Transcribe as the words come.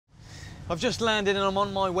I've just landed and I'm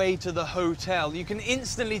on my way to the hotel. You can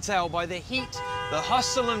instantly tell by the heat, the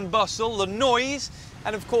hustle and bustle, the noise,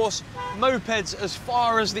 and of course, mopeds as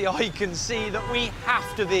far as the eye can see that we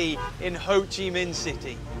have to be in Ho Chi Minh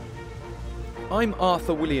City. I'm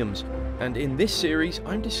Arthur Williams, and in this series,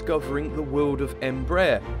 I'm discovering the world of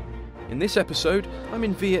Embraer. In this episode, I'm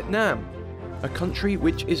in Vietnam, a country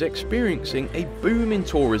which is experiencing a boom in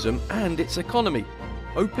tourism and its economy,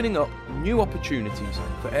 opening up new opportunities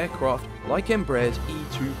for aircraft like Embraer's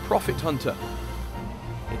E2 Profit Hunter.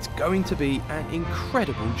 It's going to be an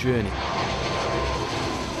incredible journey.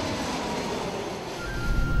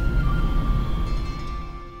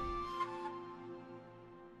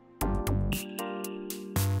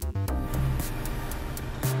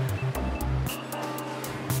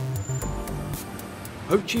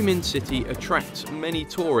 Ho Chi Minh City attracts many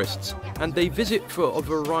tourists, and they visit for a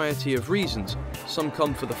variety of reasons. Some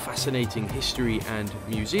come for the fascinating history and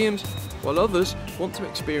museums, while others want to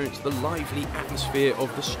experience the lively atmosphere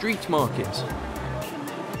of the street markets.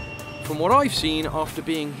 From what I've seen after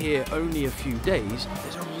being here only a few days,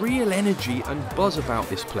 there's a real energy and buzz about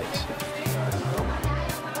this place.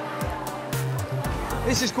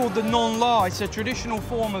 This is called the non la. It's a traditional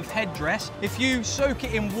form of headdress. If you soak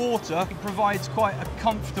it in water, it provides quite a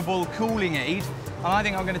comfortable cooling aid. And I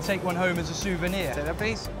think I'm going to take one home as a souvenir. Say that,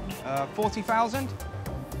 please. 40,000.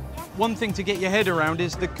 One thing to get your head around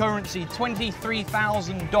is the currency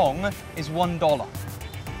 23,000 dong is $1.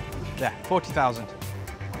 Yeah, 40,000.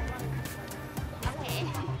 Okay.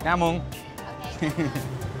 Namong. Okay.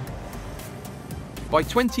 By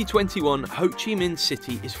 2021, Ho Chi Minh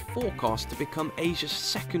City is forecast to become Asia's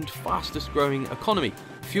second fastest growing economy,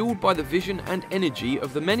 fueled by the vision and energy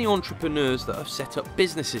of the many entrepreneurs that have set up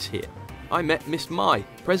businesses here. I met Miss Mai,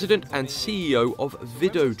 President and CEO of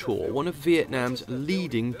Video Tour, one of Vietnam's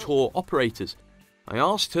leading tour operators. I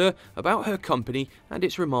asked her about her company and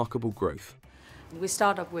its remarkable growth. We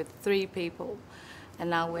started with 3 people. And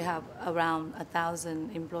now we have around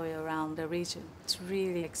 1,000 employees around the region. It's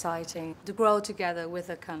really exciting to grow together with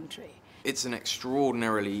a country. It's an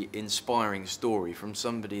extraordinarily inspiring story from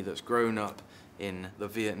somebody that's grown up in the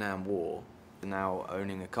Vietnam War, now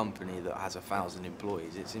owning a company that has 1,000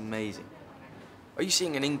 employees. It's amazing. Are you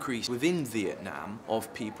seeing an increase within Vietnam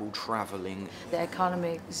of people travelling? The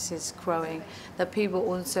economy is growing, the people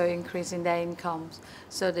also increasing their incomes,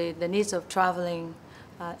 so the needs of traveling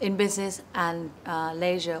in business and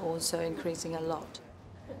leisure also increasing a lot.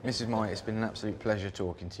 Mrs. Mai, it's been an absolute pleasure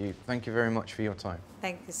talking to you. Thank you very much for your time.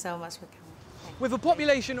 Thank you so much for coming. With a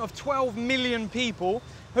population of 12 million people,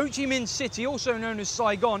 Ho Chi Minh City, also known as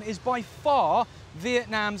Saigon, is by far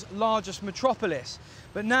Vietnam's largest metropolis.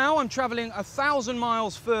 But now I'm travelling 1,000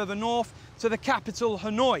 miles further north to the capital,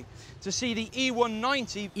 Hanoi, to see the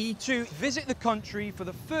E190 E2 visit the country for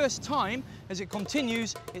the first time as it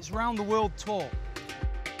continues its round-the-world tour.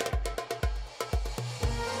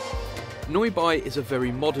 Noi Bai is a very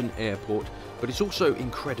modern airport, but it's also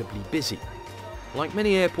incredibly busy. Like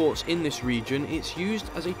many airports in this region, it's used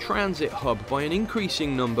as a transit hub by an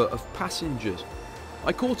increasing number of passengers.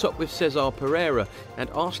 I caught up with Cesar Pereira and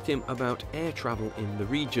asked him about air travel in the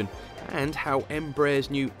region and how Embraer's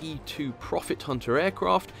new E2 Profit Hunter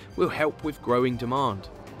aircraft will help with growing demand.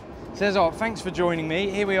 Cesar, thanks for joining me.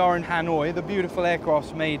 Here we are in Hanoi. The beautiful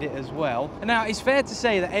aircraft's made it as well. And now, it's fair to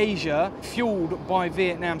say that Asia, fueled by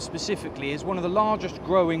Vietnam specifically, is one of the largest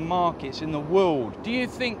growing markets in the world. Do you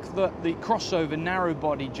think that the crossover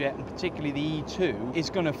narrow-body jet, and particularly the E2, is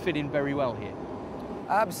going to fit in very well here?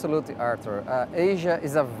 Absolutely, Arthur. Asia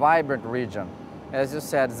is a vibrant region. As you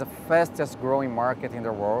said, it's the fastest growing market in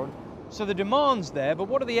the world. So the demand's there, but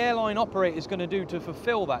what are the airline operators going to do to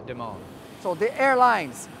fulfill that demand? So the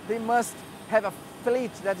airlines, they must have a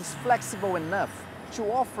fleet that is flexible enough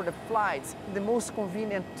to offer the flights in the most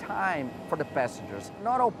convenient time for the passengers.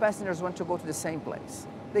 Not all passengers want to go to the same place.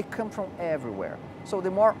 They come from everywhere. So the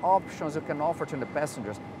more options you can offer to the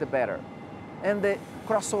passengers, the better. And the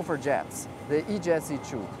crossover jets, the E-Jets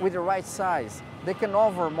E2, with the right size, they can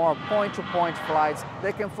offer more point-to-point flights.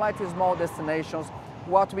 They can fly to small destinations,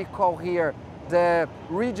 what we call here the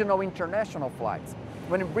regional international flights.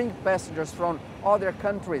 When you bring passengers from other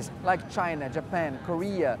countries like China, Japan,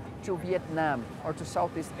 Korea, to Vietnam or to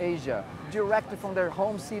Southeast Asia, directly from their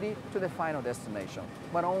home city to the final destination.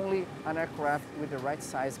 But only an aircraft with the right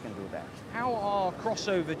size can do that. How are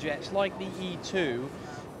crossover jets like the E2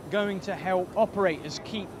 going to help operators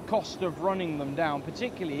keep cost of running them down,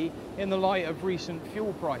 particularly in the light of recent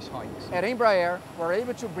fuel price hikes? At Embraer, we're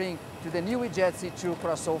able to bring to the new E-Jet E2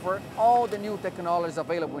 crossover all the new technologies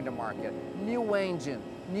available in the market. New engine,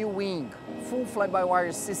 new wing, full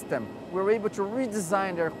fly-by-wire system. We were able to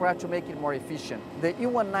redesign the aircraft to make it more efficient. The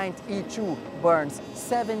E190-E2 burns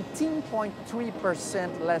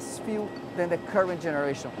 17.3% less fuel than the current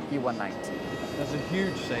generation E190. That's a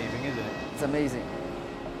huge saving, isn't it? It's amazing.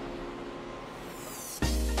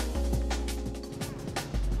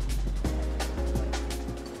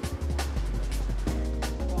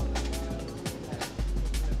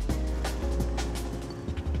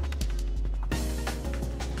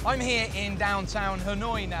 I'm here in downtown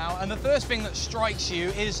Hanoi now, and the first thing that strikes you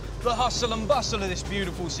is the hustle and bustle of this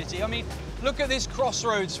beautiful city. I mean, look at this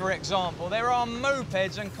crossroads, for example. There are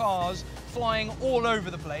mopeds and cars flying all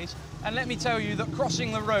over the place, and let me tell you that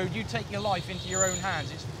crossing the road, you take your life into your own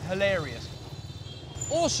hands. It's hilarious.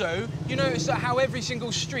 Also, you notice that how every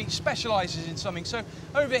single street specialises in something. So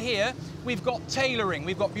over here, we've got tailoring.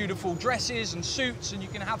 We've got beautiful dresses and suits, and you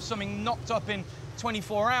can have something knocked up in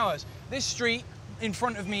 24 hours. This street in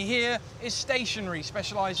front of me here is stationery,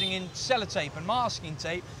 specialising in sellotape and masking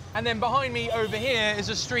tape. And then behind me over here is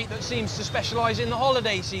a street that seems to specialise in the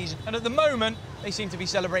holiday season. And at the moment, they seem to be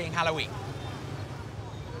celebrating Halloween.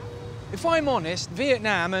 If I'm honest,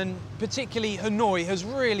 Vietnam, and particularly Hanoi, has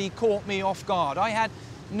really caught me off guard. I had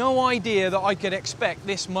no idea that I could expect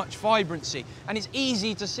this much vibrancy. And it's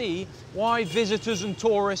easy to see why visitors and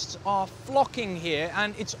tourists are flocking here,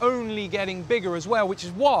 and it's only getting bigger as well, which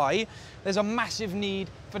is why there's a massive need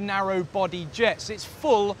for narrow-body jets. It's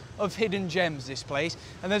full of hidden gems, this place.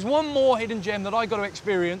 And there's one more hidden gem that I got to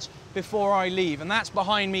experience before I leave, and that's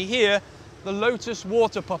behind me here, the Lotus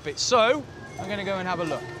water puppet. So I'm going to go and have a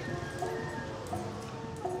look.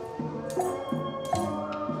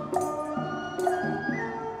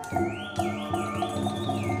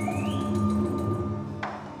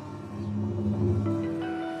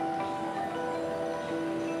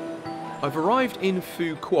 I've arrived in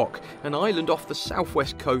Phu Quoc, an island off the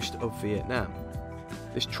southwest coast of Vietnam.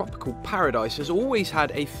 This tropical paradise has always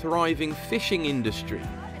had a thriving fishing industry.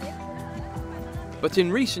 But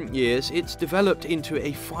in recent years, it's developed into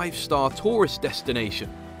a 5-star tourist destination,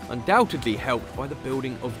 undoubtedly helped by the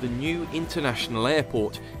building of the new international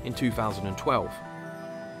airport in 2012.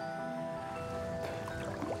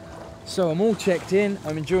 So I'm all checked in,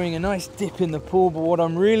 I'm enjoying a nice dip in the pool, but what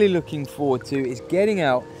I'm really looking forward to is getting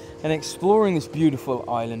out and exploring this beautiful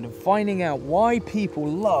island and finding out why people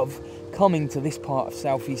love coming to this part of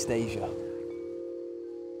Southeast Asia.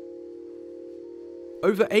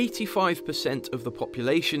 Over 85% of the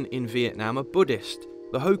population in Vietnam are Buddhist.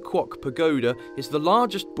 The Ho Quoc Pagoda is the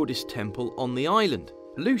largest Buddhist temple on the island.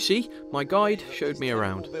 Lucy, my guide, showed me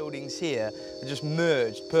around. The buildings here are just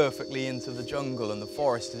merged perfectly into the jungle and the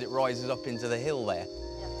forest as it rises up into the hill there.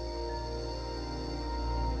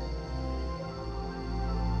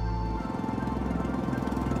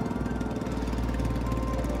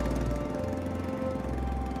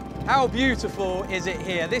 How beautiful is it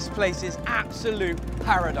here? This place is absolute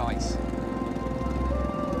paradise.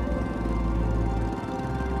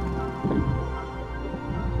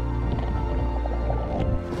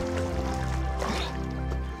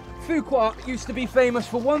 Phu Quoc used to be famous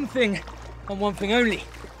for one thing and one thing only.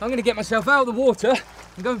 I'm going to get myself out of the water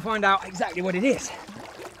and go and find out exactly what it is.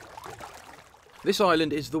 This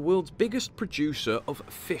island is the world's biggest producer of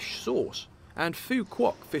fish sauce, and Phu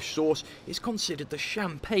Quoc fish sauce is considered the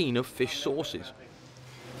champagne of fish sauces.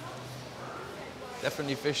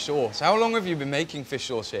 Definitely fish sauce. How long have you been making fish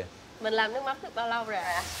sauce here? Mình làm nước mắm được bao lâu rồi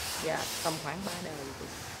ạ? Dạ, tầm khoảng 3 đời.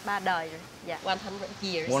 3 đời rồi. Dạ, 100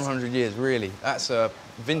 years. 100 years, really. That's a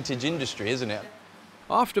vintage industry, isn't it?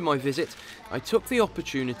 After my visit, I took the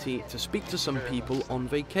opportunity to speak to some people on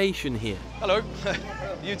vacation here. Hello.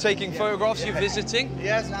 You taking photographs? You visiting?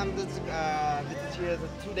 Yes, I'm visiting here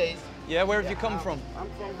 2 days. Yeah, where have you come from? I'm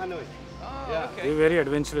from Hanoi. Oh, Yeah. okay. We're very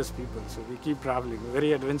adventurous people, so we keep traveling.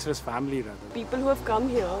 Very adventurous family, rather. People who have come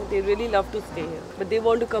here, they really love to stay here, but they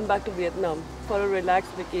want to come back to Vietnam for a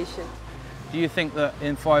relaxed vacation. Do you think that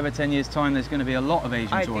in 5 or 10 years' time there's going to be a lot of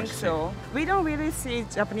Asian I tourists? think so. We don't really see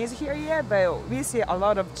Japanese here yet, but we see a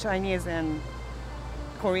lot of Chinese and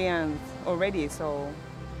Koreans already, so...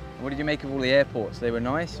 What did you make of all the airports? They were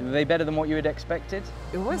nice? Were they better than what you had expected?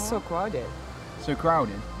 It was so crowded. So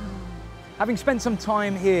crowded? Having spent some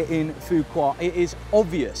time here in Phu Quoc, it is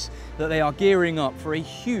obvious that they are gearing up for a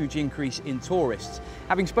huge increase in tourists.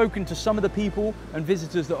 Having spoken to some of the people and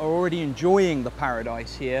visitors that are already enjoying the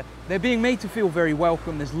paradise here, they're being made to feel very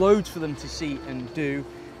welcome. There's loads for them to see and do.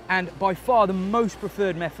 And by far the most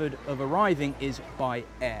preferred method of arriving is by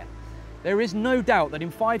air. There is no doubt that in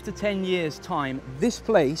 5 to 10 years' time, this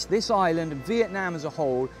place, this island, and Vietnam as a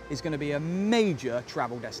whole is going to be a major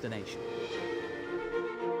travel destination.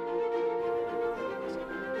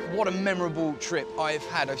 what a memorable trip I've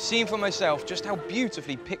had. I've seen for myself just how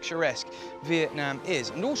beautifully picturesque Vietnam is,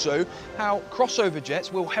 and also how crossover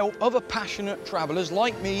jets will help other passionate travellers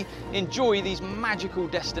like me enjoy these magical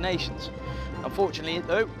destinations. Unfortunately,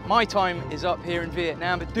 though, my time is up here in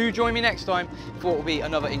Vietnam, but do join me next time for what will be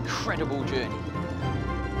another incredible journey.